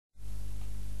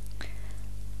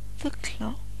The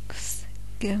clock's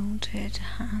gilded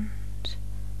hand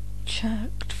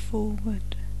jerked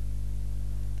forward.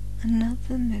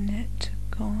 Another minute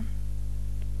gone,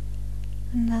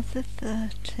 another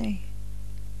 30,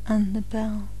 and the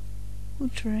bell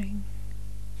would ring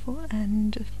for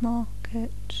end of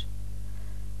market.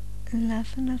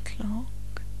 11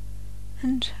 o'clock,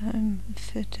 and home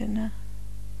for dinner.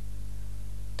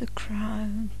 The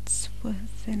crowds were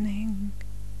thinning.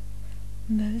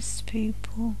 Most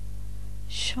people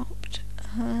shopped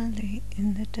early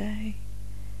in the day,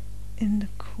 in the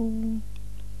cool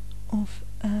of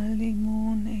early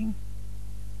morning.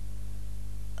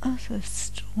 Other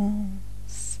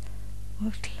stalls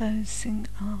were closing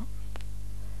up,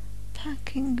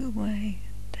 packing away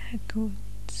their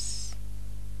goods.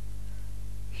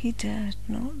 He dared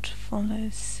not follow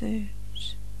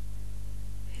suit.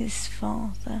 His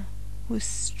father was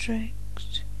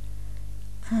strict,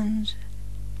 and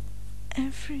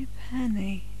every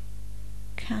penny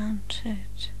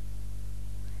counted.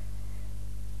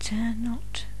 Dare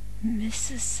not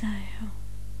miss a sale.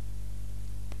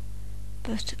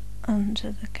 But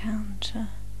under the counter,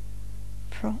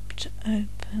 propped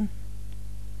open,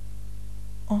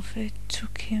 of it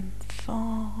took him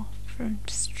far from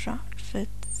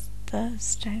Stratford's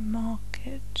Thursday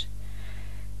market,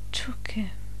 took him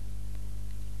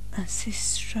as he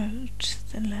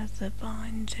stroked the leather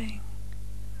binding,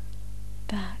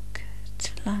 back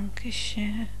to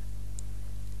Lancashire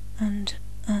and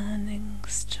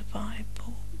earnings to buy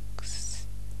books.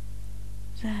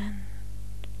 Then,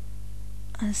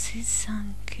 as he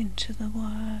sank into the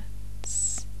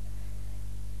words,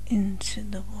 into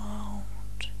the world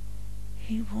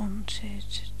he wanted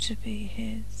to be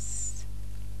his.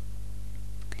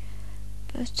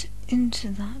 But into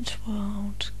that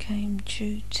world came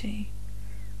duty,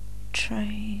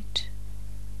 trade,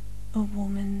 a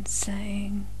woman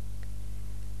saying,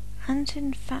 and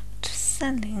in fact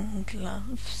selling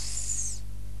gloves.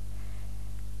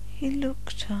 He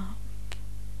looked up,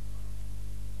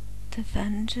 the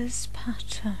vendor's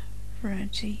patter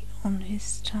ready on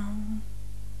his tongue,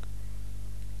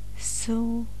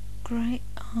 saw grey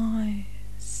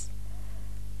eyes,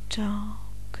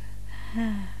 dark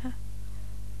hair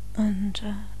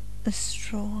under a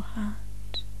straw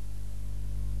hat,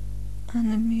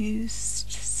 an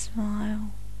amused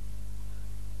smile,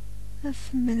 a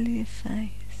familiar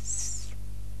face.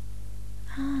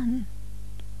 Anne,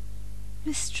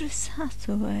 Mistress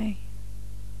Hathaway,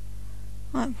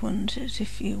 I wondered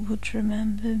if you would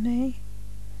remember me.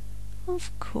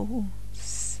 Of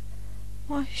course,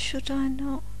 why should I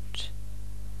not?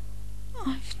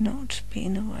 I've not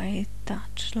been away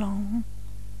that long.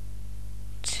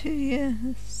 2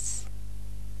 years.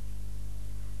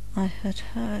 I had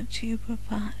heard you were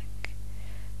back.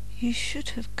 You should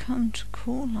have come to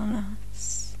call on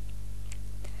us.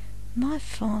 My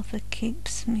father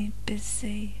keeps me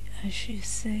busy, as you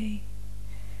see.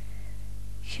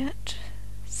 Yet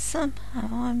somehow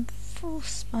I'm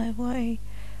forced my way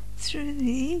through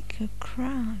the eager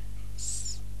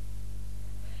crowds.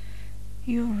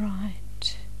 You're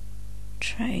right,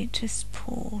 trade is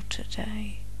poor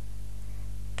today,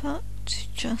 but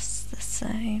just the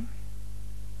same.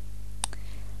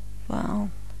 Well,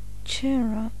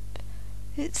 cheer up,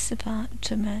 it's about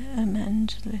to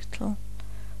amend a little,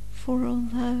 for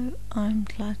although I'm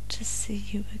glad to see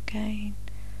you again,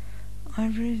 I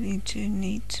really do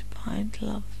need to buy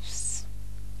gloves.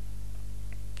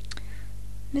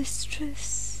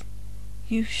 Mistress,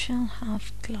 you shall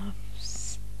have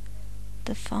gloves,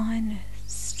 the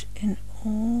finest in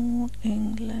all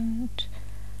England,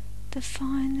 the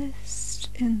finest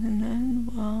in the known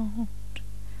world.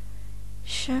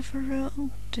 Cheverel,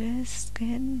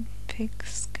 deerskin,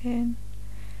 pigskin,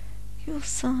 your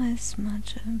size,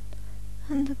 madam,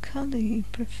 and the colour you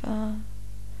prefer,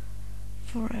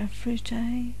 for every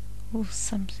day or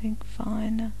something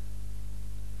finer.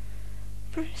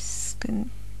 Brisk and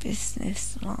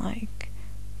business-like,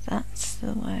 that's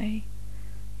the way.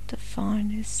 The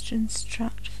finest in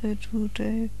Stratford will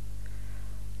do.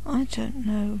 I don't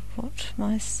know what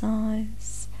my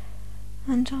size,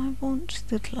 and I want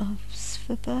the gloves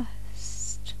for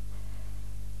best.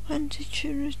 When did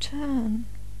you return?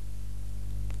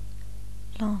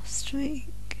 Last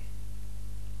week.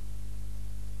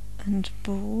 And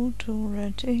bored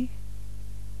already?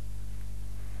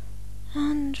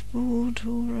 And bored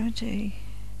already.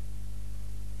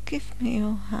 Give me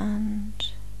your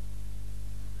hand.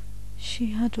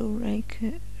 She had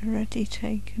already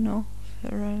taken off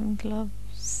her own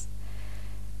gloves.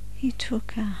 He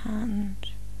took her hand,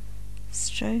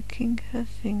 stroking her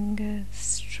finger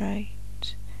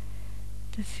straight,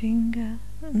 the finger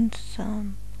and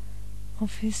thumb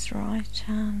of his right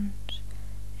hand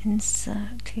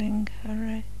encircling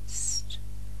her wrist.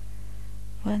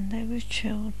 When they were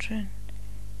children,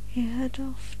 he had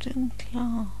often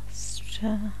clasped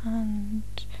her hand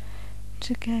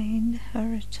to gain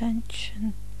her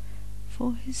attention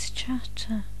for his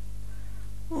chatter,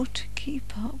 or to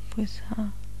keep up with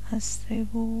her as they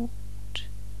walked.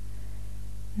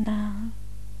 Now,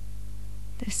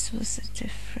 this was a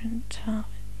different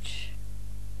touch.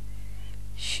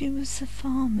 She was a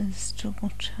farmer's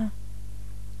daughter,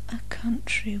 a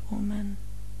country woman,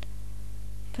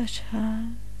 but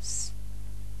hers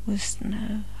was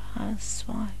no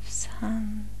housewife's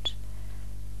hand,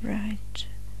 red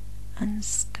and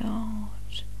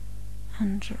scarred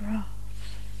and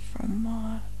rough from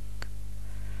work.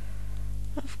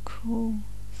 Of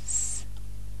course,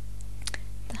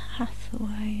 the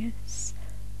Hathaways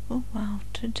were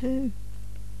well-to-do.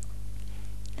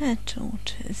 Their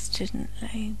daughters didn't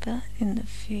labour in the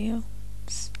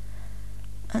fields,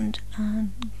 and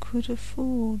Anne could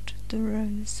afford the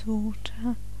rose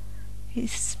water he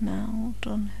smelled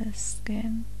on her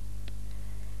skin.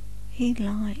 He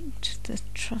liked the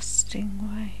trusting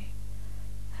way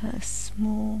her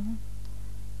small,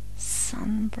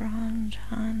 sun-browned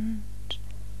hand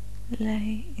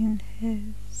lay in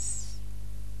his.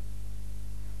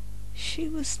 She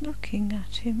was looking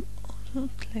at him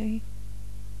oddly.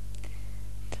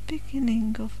 The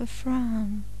beginning of a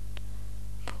frown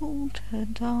pulled her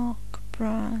dark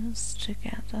brows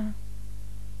together.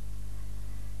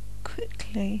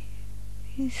 Quickly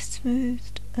he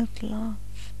smoothed a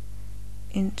glove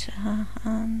into her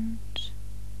hand.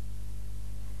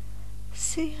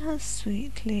 See how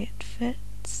sweetly it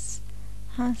fits,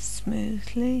 how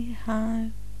smoothly,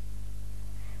 how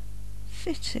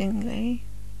fittingly.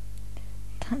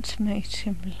 That made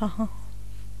him laugh.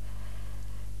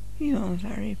 You are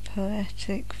very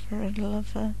poetic for a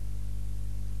lover.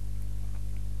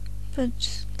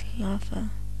 But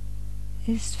lover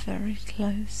is very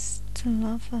close to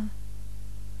lover.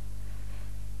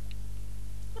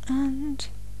 And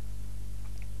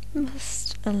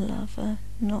must a lover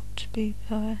not be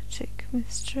poetic,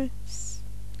 mistress?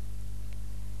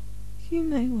 You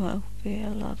may well be a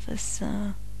lover,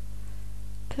 sir,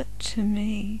 but to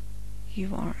me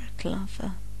you are a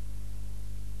lover.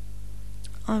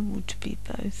 I would be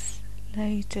both,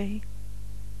 lady.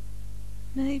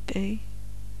 Maybe,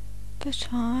 but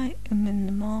I am in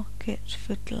the market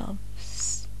for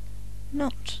gloves,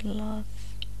 not love.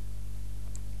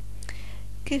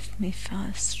 Give me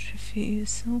first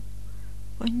refusal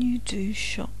when you do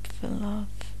shop for love,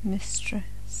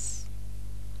 mistress.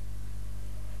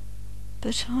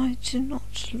 But I do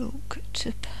not look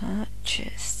to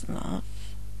purchase love.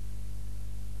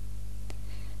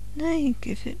 Nay,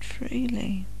 give it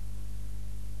freely.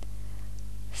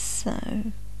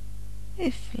 So,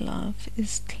 if love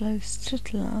is close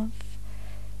to love,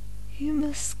 you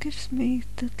must give me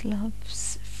the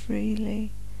gloves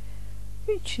freely,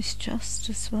 which is just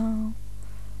as well,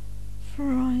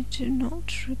 for I do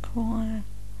not require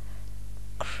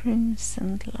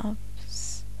crimson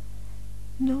gloves,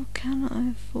 nor can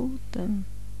I afford them.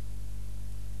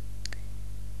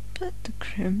 But the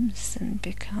crimson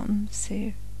becomes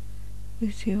you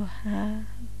with your hair,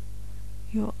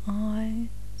 your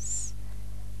eyes.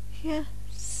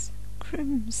 Yes,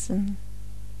 crimson.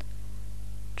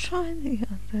 Try the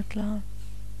other glove,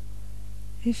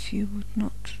 if you would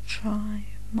not try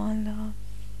my love.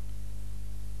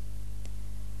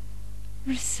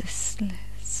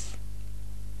 Resistless,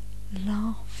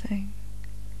 laughing,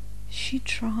 she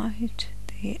tried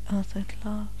the other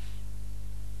glove.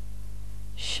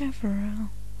 Cheverel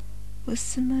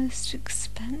was the most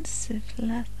expensive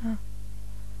leather,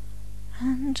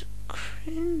 and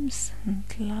crimson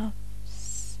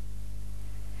gloves.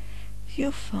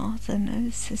 Your father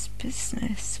knows his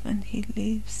business when he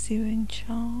leaves you in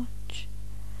charge.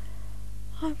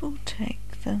 I will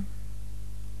take them,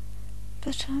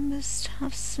 but I must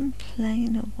have some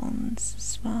plainer ones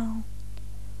as well.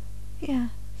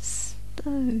 Yes,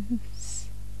 those.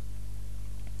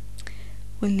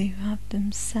 Will you have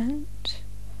them sent?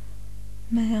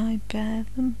 May I bear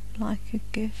them like a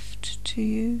gift to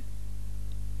you?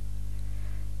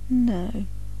 No,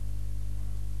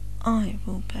 I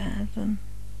will bear them.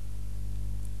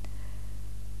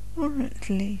 Or at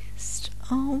least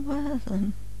I'll wear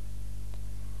them,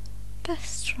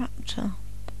 best wrapped up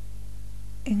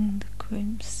in the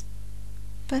crimson.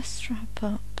 Best wrap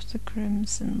up the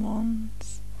crimson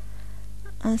ones.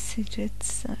 As he did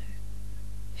so,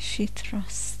 she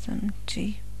thrust them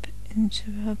deep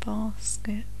into her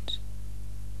basket.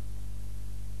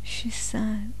 She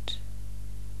said,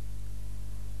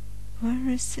 Where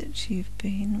is it you've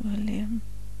been, William?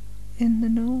 In the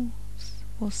north,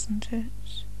 wasn't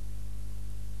it?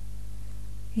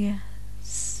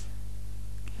 Yes,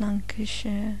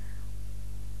 Lancashire.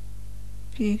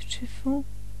 Beautiful?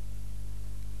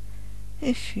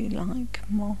 If you like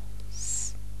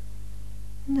moss.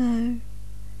 No,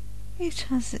 it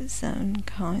has its own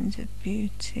kind of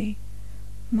beauty,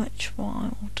 much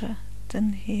wilder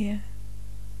than here.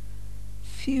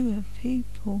 Fewer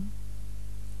people.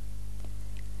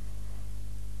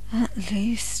 At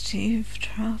least you've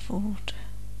travelled.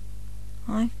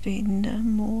 I've been no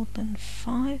more than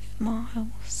 5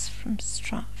 miles from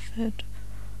Stratford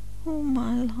all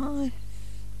my life.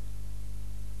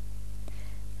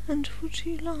 And would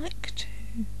you like to?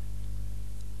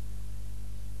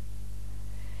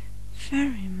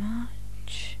 Very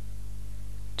much.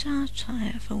 Doubt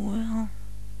I ever will.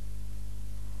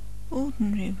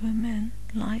 Ordinary women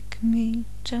like me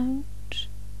don't.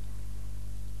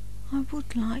 I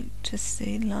would like to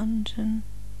see London.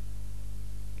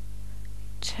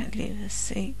 Tell you a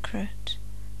secret,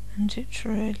 and it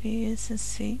really is a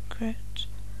secret.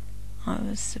 I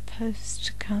was supposed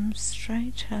to come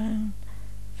straight home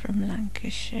from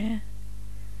Lancashire,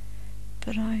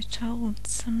 but I told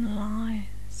some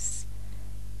lies,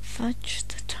 fudged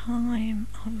the time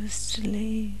I was to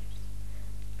leave,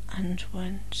 and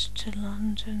went to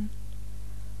London.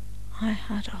 I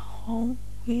had a whole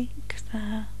week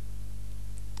there.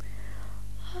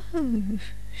 Oh,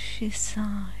 she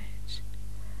sighed.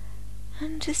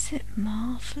 And is it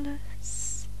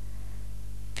marvellous?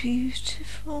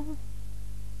 Beautiful?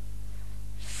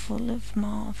 Full of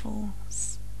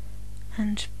marvels,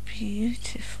 and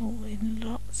beautiful in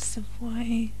lots of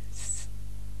ways.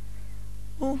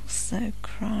 Also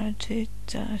crowded,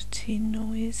 dirty,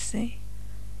 noisy,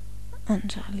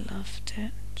 and I loved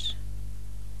it.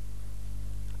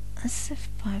 As if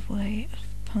by way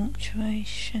of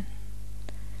punctuation,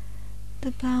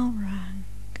 the bell rang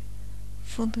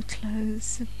for the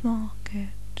close of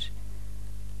market,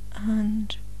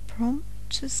 and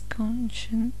prompt as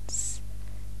conscience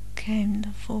came the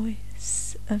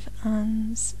voice of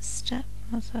Anne's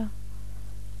stepmother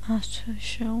at her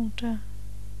shoulder.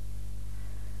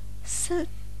 So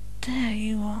there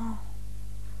you are.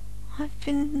 I've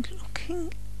been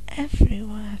looking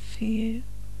everywhere for you.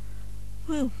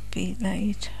 We'll be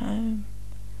late home.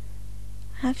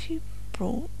 Have you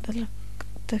brought the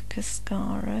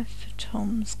cascara for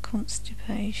Tom's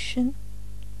constipation?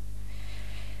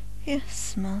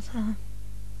 Yes, mother.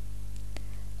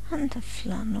 And the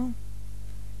flannel?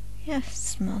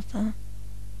 Yes, mother.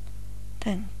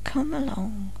 Then come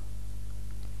along.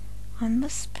 I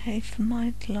must pay for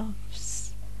my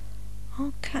gloves.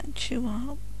 I'll catch you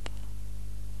up.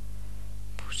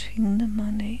 Putting the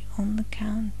money on the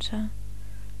counter,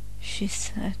 she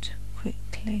said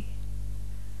quickly,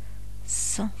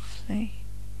 softly,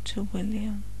 to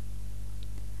William,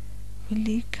 will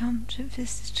you come to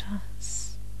visit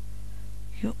us?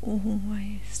 You're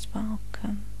always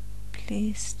welcome.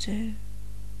 Please do.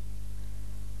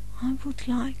 I would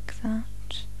like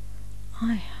that.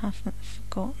 I haven't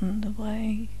forgotten the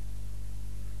way.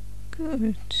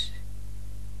 Good.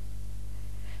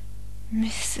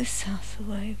 Mrs.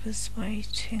 Hathaway was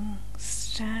waiting,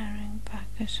 staring back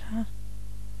at her.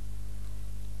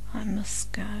 I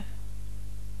must go.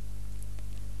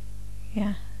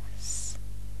 Yes.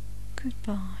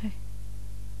 Goodbye.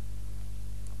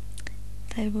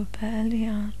 They were barely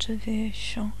out of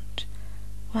earshot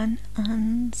when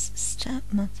Anne's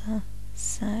stepmother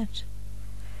said,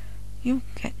 You'll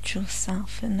get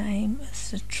yourself a name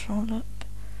as a trollop,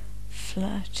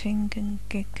 flirting and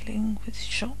giggling with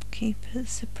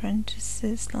shopkeepers'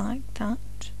 apprentices like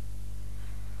that.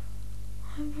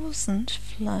 I wasn't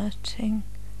flirting.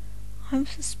 I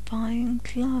was buying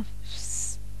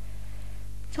gloves,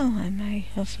 though I may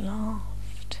have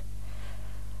laughed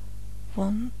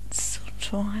once or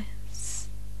twice.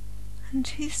 And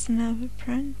he's no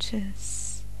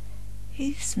apprentice.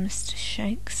 He's Mr.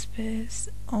 Shakespeare's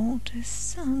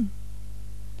oldest son.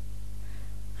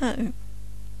 Oh,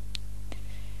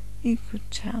 you could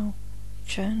tell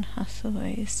Joan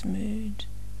Hathaway's mood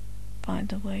by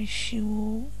the way she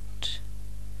walked.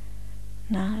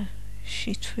 Now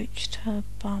she twitched her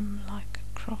bum like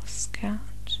a cross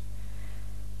cat.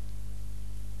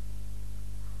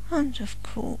 And of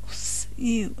course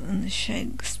you and the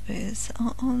Shakespeares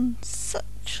are on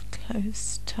such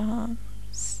close terms.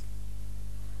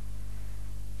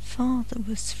 Father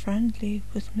was friendly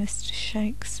with Mr.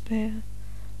 Shakespeare,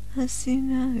 as you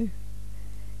know.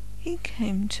 He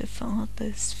came to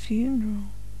Father's funeral.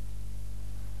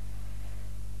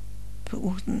 but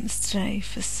wouldn't stay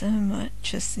for so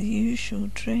much as the usual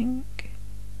drink.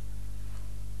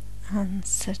 Anne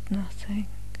said nothing.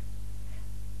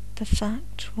 The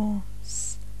fact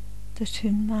was that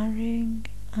in marrying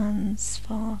Anne's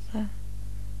father,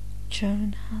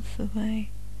 Joan Hathaway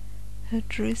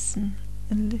had risen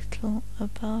a little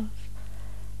above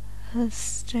her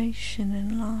station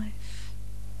in life.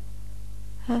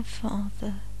 Her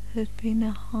father had been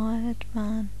a hired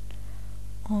man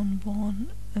on one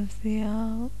of the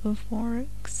Earl of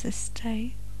Warwick's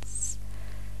estates,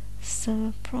 so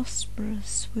a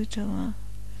prosperous widower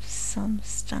of some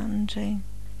standing,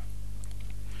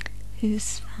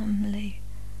 whose family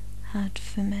had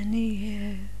for many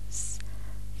years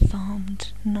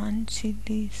farmed 90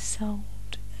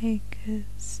 leasehold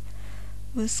acres,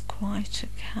 was quite a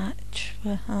catch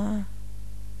for her.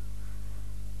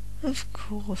 Of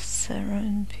course their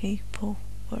own people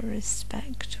were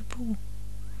respectable,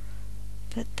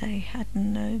 but they had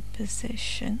no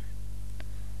position,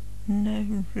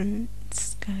 no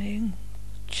roots going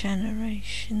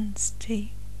generations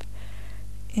deep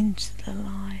into the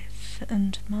life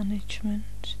and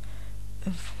management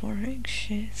of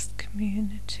Warwickshire's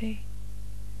community.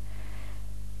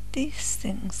 These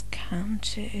things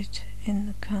counted in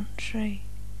the country,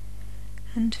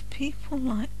 and people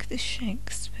like the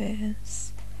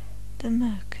Shakespeares, the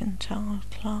mercantile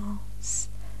class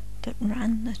that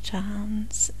ran the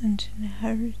towns and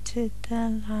inherited their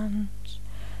land,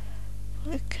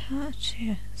 were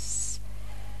courteous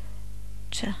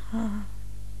to her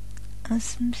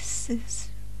as Mrs.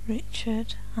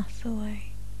 Richard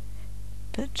Hathaway,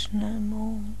 but no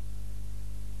more.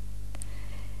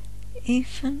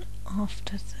 Even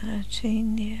after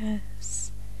 13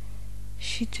 years,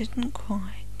 she didn't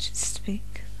quite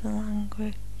speak the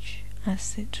language,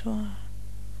 as it were.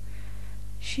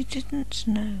 She didn't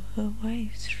know her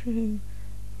way through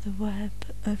the web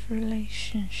of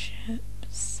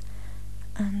relationships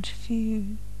and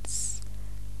feuds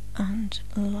and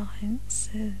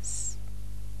alliances.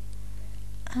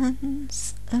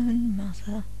 Anne's own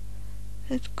mother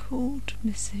had called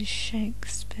Mrs.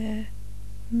 Shakespeare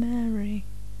Mary,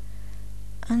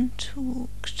 and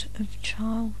talked of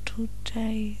childhood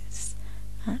days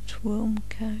at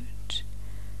Wilmcote,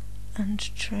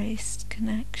 and traced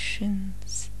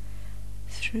connections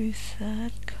through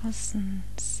third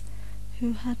cousins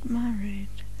who had married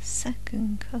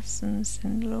second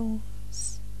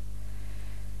cousins-in-laws.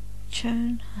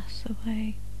 Joan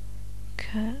Hathaway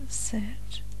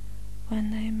curtsied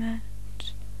when they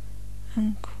met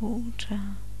and called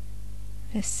her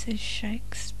Mrs.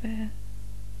 Shakespeare.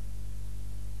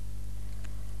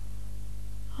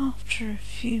 After a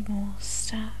few more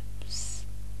steps,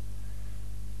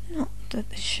 not that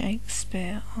the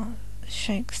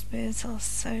Shakespeares are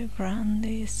so grand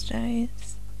these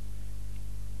days.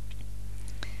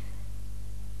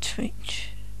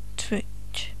 Twitch,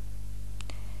 twitch.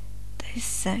 They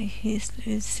say he's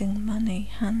losing money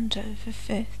hand over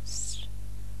fist.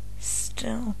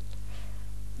 Still,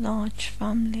 large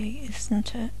family,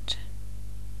 isn't it?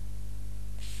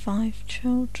 5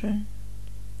 children.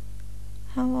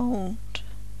 How old?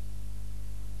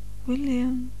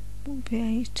 William will be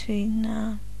 18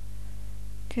 now.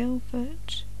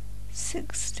 Gilbert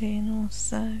 16 or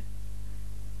so.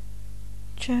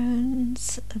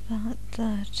 Joan's about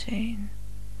 13.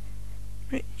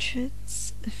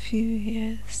 Richard's a few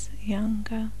years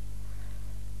younger.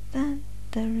 Then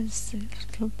there is the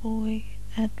little boy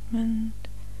Edmund.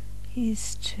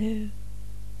 He's 2.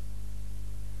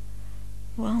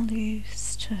 Well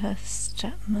used to her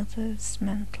stepmother's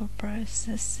mental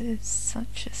processes,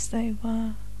 such as they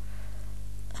were,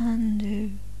 Anne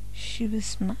knew she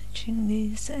was matching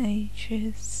these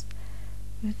ages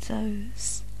with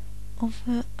those of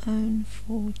her own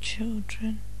 4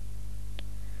 children.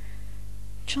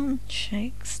 John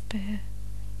Shakespeare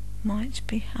might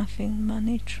be having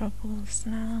money troubles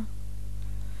now,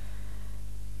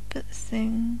 but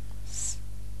things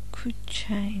could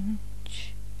change,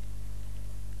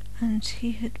 and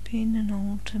he had been an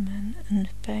alderman and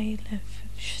bailiff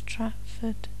of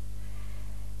Stratford.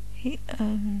 He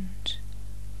owned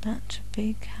that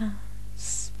big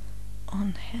house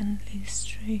on Henley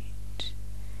Street,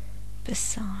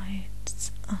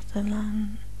 besides other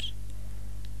land.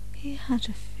 He had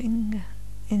a finger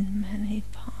in many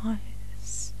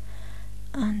pies,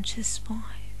 and his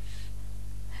wife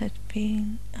had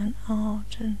been an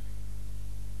Arden,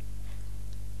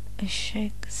 a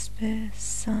Shakespeare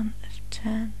son of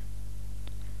 10,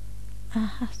 a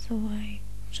Hathaway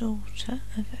daughter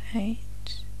of 8.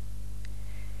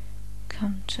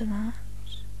 Come to that,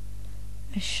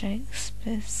 a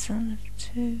Shakespeare son of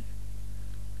 2,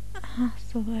 a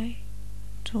Hathaway,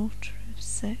 daughter of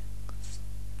 6.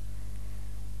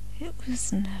 It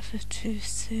was never too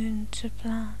soon to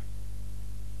plan.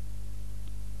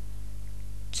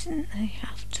 Didn't they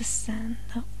have to send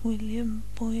that William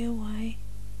boy away?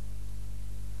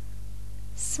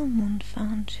 Someone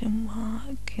found him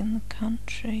work in the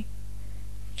country,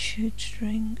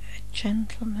 tutoring a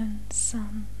gentleman's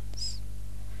sons.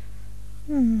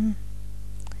 Well,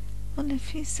 if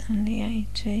he's only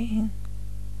 18,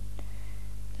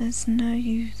 there's no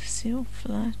use you're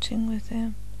flirting with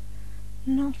him,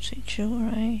 not at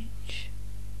your age.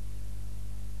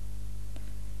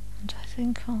 And I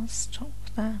think I'll stop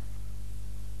there.